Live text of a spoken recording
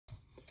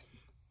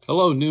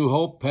Hello, New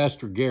Hope.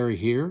 Pastor Gary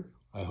here.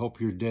 I hope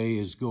your day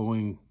is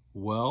going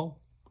well.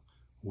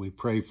 We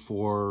pray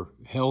for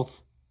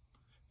health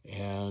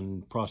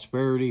and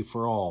prosperity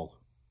for all.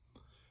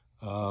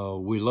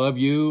 We love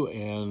you,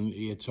 and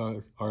it's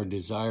our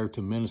desire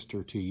to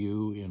minister to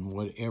you in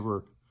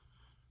whatever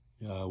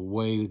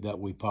way that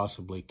we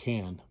possibly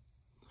can.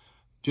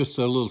 Just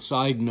a little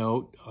side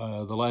note,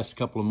 the last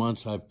couple of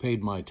months I've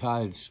paid my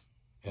tithes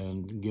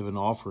and given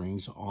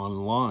offerings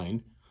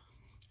online,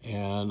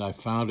 and I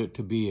found it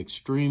to be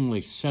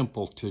extremely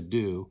simple to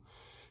do.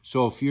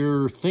 So if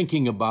you're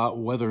thinking about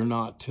whether or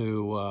not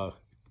to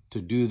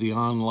do the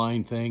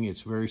online thing,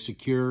 it's very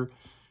secure,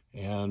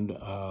 and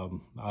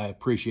I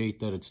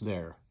appreciate that it's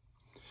there.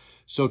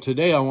 So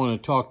today I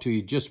want to talk to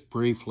you just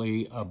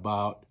briefly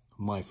about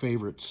my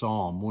favorite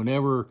psalm.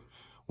 Whenever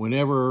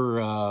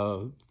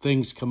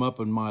things come up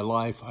in my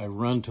life, I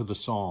run to the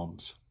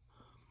Psalms,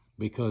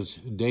 because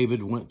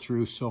David went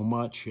through so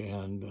much,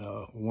 and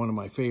one of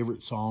my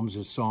favorite Psalms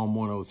is Psalm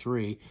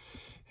 103.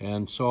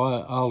 And so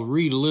I'll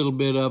read a little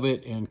bit of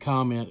it and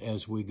comment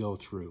as we go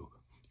through.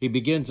 He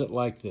begins it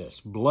like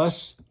this: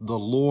 Bless the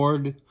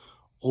Lord,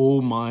 O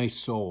my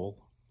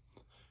soul,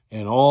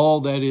 and all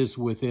that is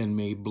within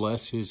me,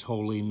 bless his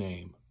holy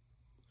name.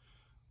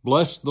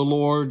 Bless the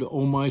Lord,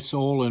 O my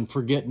soul, and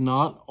forget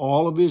not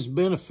all of his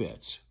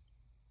benefits,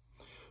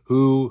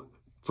 who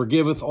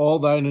forgiveth all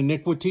thine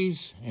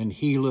iniquities and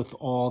healeth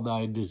all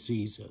thy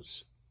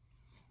diseases.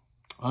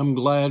 I'm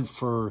glad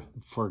for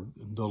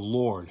the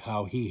Lord,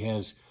 how he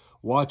has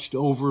watched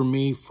over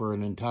me for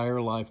an entire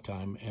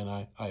lifetime, and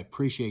I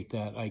appreciate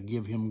that. I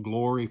give him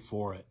glory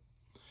for it.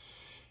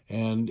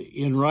 And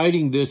in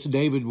writing this,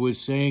 David was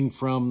saying,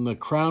 from the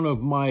crown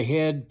of my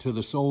head to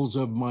the soles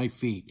of my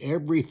feet,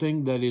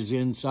 everything that is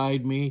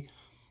inside me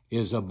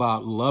is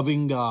about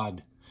loving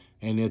God,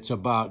 and it's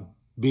about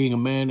being a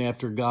man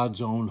after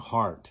God's own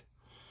heart.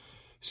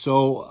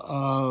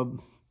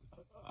 So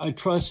I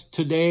trust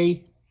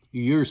today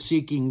you're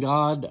seeking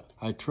God.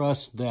 I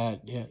trust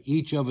that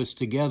each of us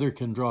together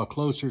can draw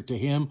closer to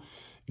him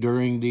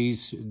during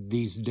these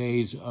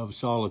days of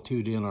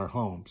solitude in our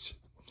homes.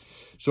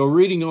 So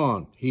reading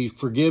on, he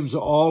forgives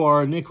all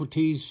our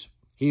iniquities,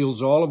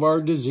 heals all of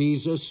our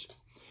diseases.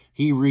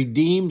 He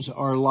redeems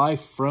our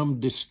life from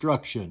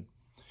destruction.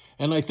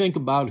 And I think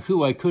about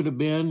who I could have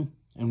been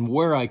and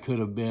where I could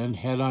have been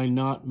had I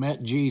not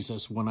met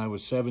Jesus when I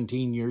was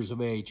 17 years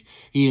of age.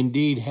 He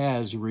indeed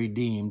has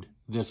redeemed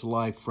this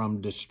life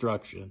from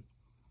destruction.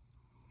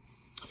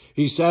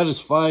 He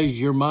satisfies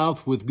your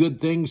mouth with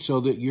good things so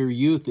that your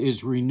youth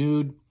is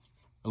renewed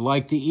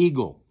like the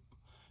eagle.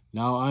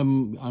 Now,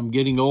 I'm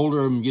getting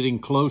older. I'm getting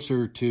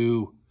closer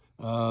to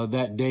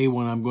that day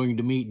when I'm going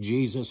to meet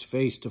Jesus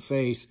face to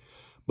face.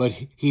 But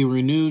he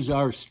renews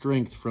our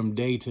strength from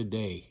day to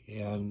day.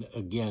 And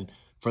again,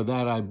 for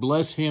that I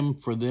bless him.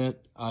 For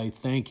that I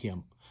thank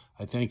him.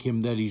 I thank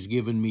him that he's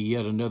given me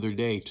yet another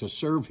day to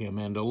serve him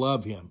and to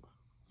love him.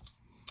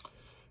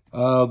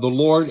 The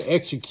Lord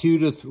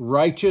executeth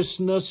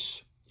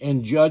righteousness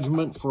and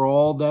judgment for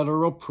all that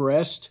are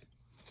oppressed.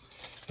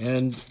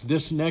 And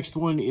this next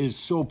one is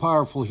so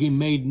powerful. He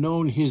made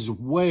known his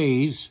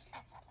ways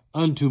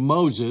unto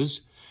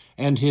Moses,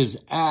 and his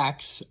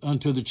acts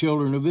unto the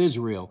children of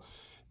Israel.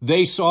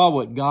 They saw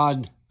what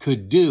God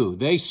could do.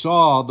 They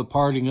saw the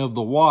parting of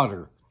the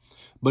water.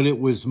 But it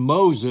was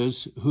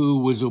Moses who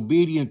was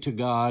obedient to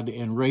God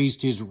and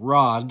raised his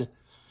rod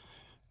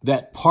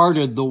that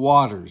parted the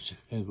waters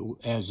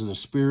as the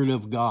Spirit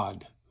of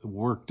God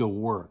worked a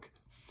work.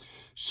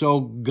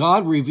 So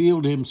God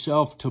revealed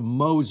himself to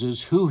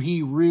Moses, who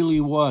he really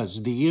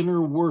was, the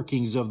inner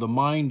workings of the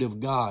mind of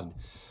God.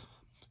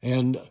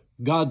 And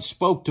God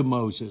spoke to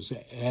Moses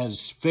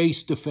as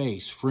face to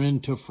face,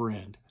 friend to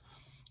friend.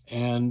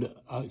 And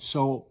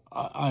so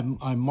I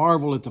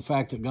marvel at the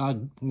fact that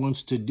God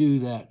wants to do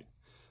that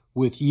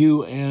with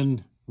you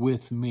and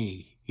with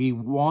me. He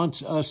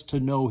wants us to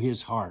know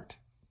his heart.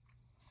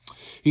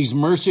 He's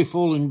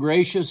merciful and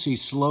gracious.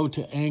 He's slow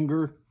to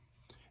anger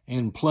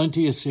and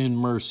plenteous in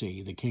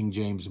mercy, the King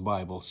James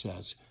Bible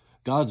says.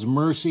 God's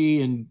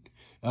mercy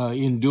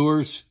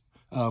endures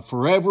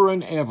forever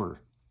and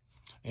ever.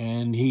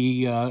 And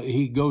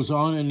he goes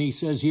on and he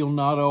says he'll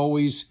not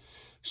always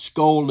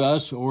scold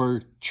us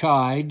or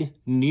chide,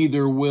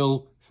 neither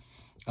will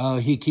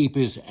he keep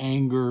his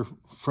anger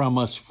from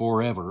us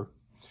forever.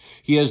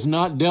 He has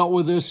not dealt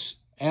with us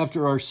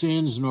after our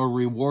sins, nor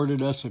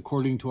rewarded us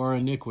according to our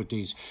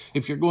iniquities.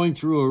 If you're going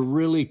through a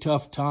really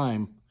tough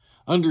time,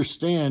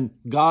 understand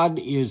God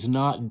is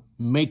not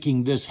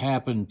making this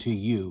happen to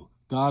you.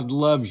 God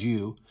loves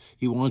you.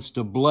 He wants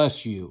to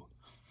bless you.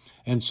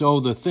 And so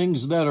the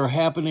things that are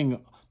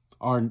happening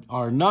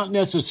are not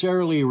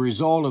necessarily a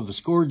result of the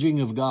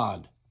scourging of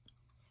God.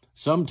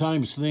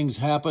 Sometimes things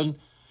happen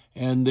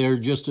and they're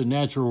just a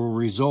natural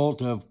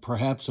result of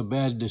perhaps a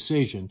bad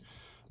decision.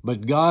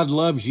 But God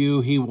loves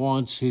you. He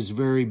wants his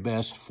very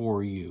best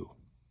for you.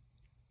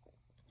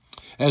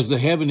 As the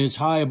heaven is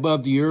high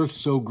above the earth,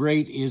 so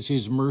great is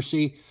his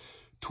mercy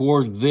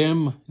toward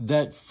them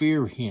that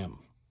fear him.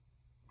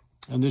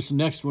 And this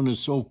next one is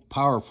so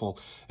powerful.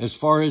 As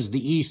far as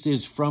the east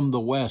is from the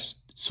west,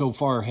 so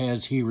far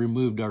has he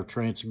removed our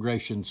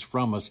transgressions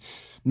from us.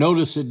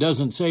 Notice it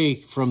doesn't say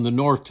from the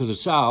north to the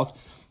south.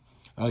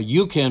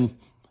 You can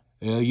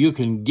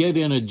get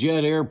in a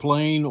jet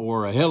airplane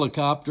or a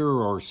helicopter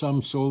or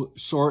some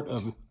sort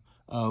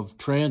of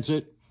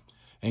transit,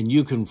 and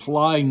you can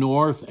fly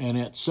north, and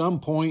at some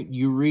point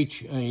you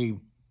reach a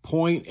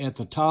point at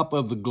the top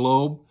of the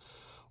globe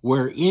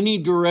where any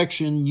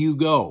direction you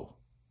go,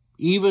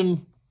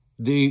 even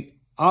the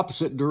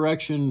opposite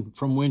direction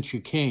from whence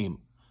you came,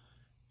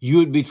 you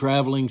would be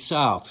traveling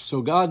south.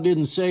 So God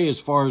didn't say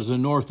as far as the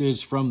north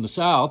is from the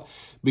south,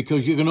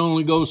 because you can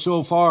only go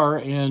so far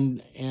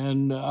and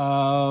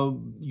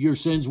your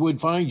sins would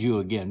find you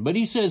again. But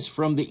he says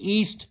from the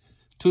east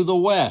to the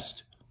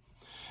west.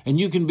 And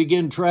you can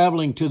begin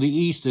traveling to the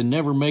east and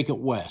never make it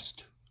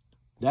west.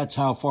 That's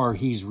how far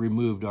he's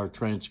removed our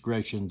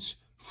transgressions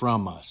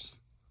from us.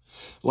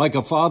 Like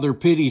a father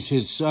pities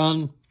his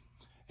son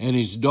and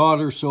his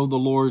daughter, so the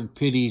Lord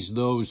pities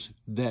those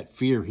that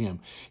fear him.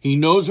 He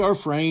knows our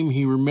frame.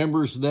 He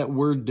remembers that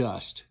we're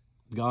dust.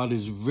 God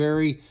is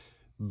very,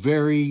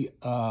 very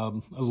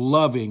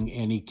loving,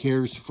 and he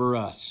cares for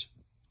us.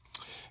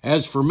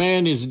 As for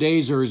man, his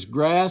days are as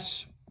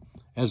grass,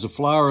 as a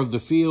flower of the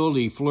field.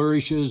 He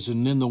flourishes,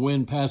 and then the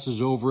wind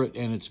passes over it,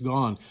 and it's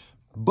gone.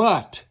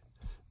 But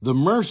the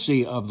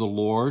mercy of the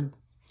Lord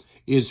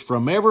is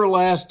from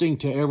everlasting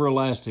to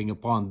everlasting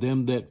upon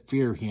them that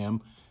fear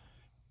him.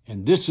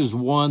 And this is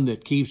one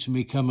that keeps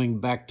me coming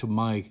back to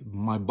my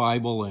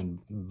Bible and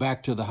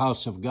back to the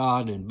house of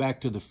God and back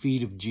to the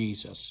feet of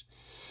Jesus.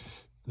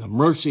 The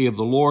mercy of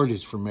the Lord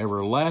is from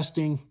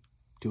everlasting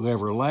to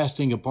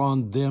everlasting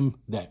upon them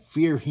that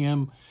fear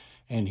him,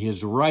 and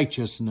his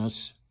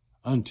righteousness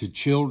unto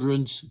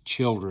children's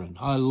children.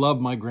 I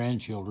love my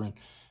grandchildren,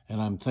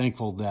 and I'm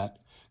thankful that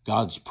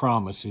God's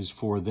promise is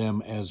for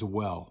them as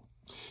well.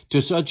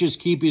 To such as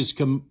keep his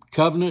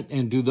covenant,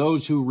 and to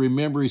those who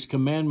remember his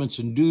commandments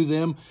and do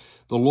them,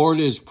 the Lord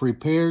has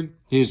prepared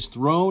his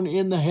throne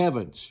in the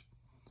heavens,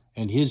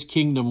 and his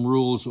kingdom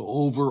rules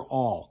over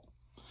all.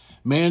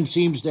 Man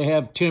seems to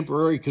have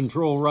temporary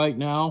control right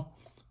now,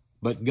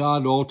 but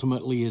God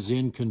ultimately is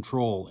in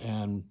control,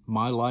 and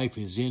my life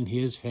is in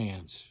his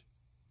hands.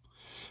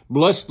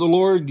 Bless the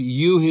Lord,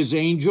 you his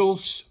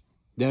angels,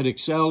 that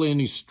excel in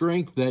his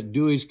strength, that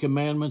do his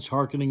commandments,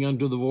 hearkening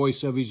unto the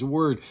voice of his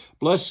word.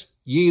 Bless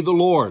ye the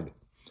Lord,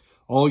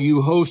 all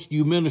you hosts,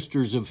 you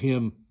ministers of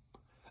him,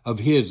 of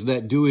his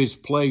that do his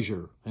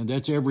pleasure, and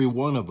that's every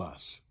one of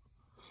us.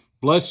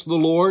 Bless the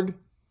Lord,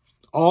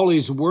 all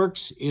his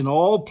works in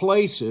all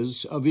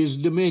places of his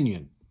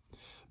dominion.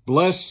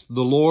 Bless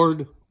the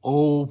Lord,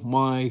 O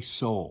my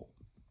soul.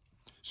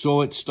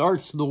 So it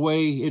starts the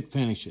way it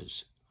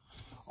finishes.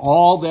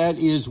 All that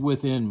is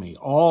within me,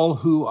 all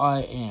who I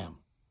am,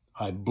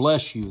 I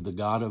bless you, the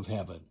God of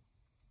heaven.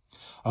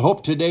 I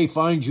hope today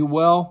finds you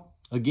well.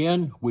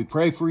 Again, we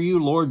pray for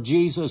you, Lord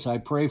Jesus. I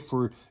pray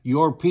for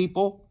your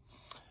people.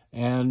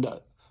 And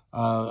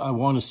I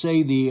want to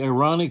say the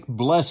Aaronic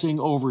blessing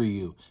over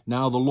you.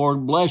 Now the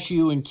Lord bless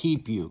you and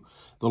keep you.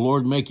 The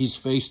Lord make his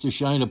face to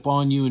shine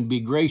upon you and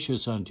be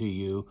gracious unto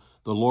you.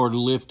 The Lord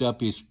lift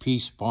up his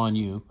peace upon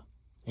you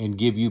and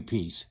give you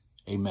peace.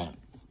 Amen.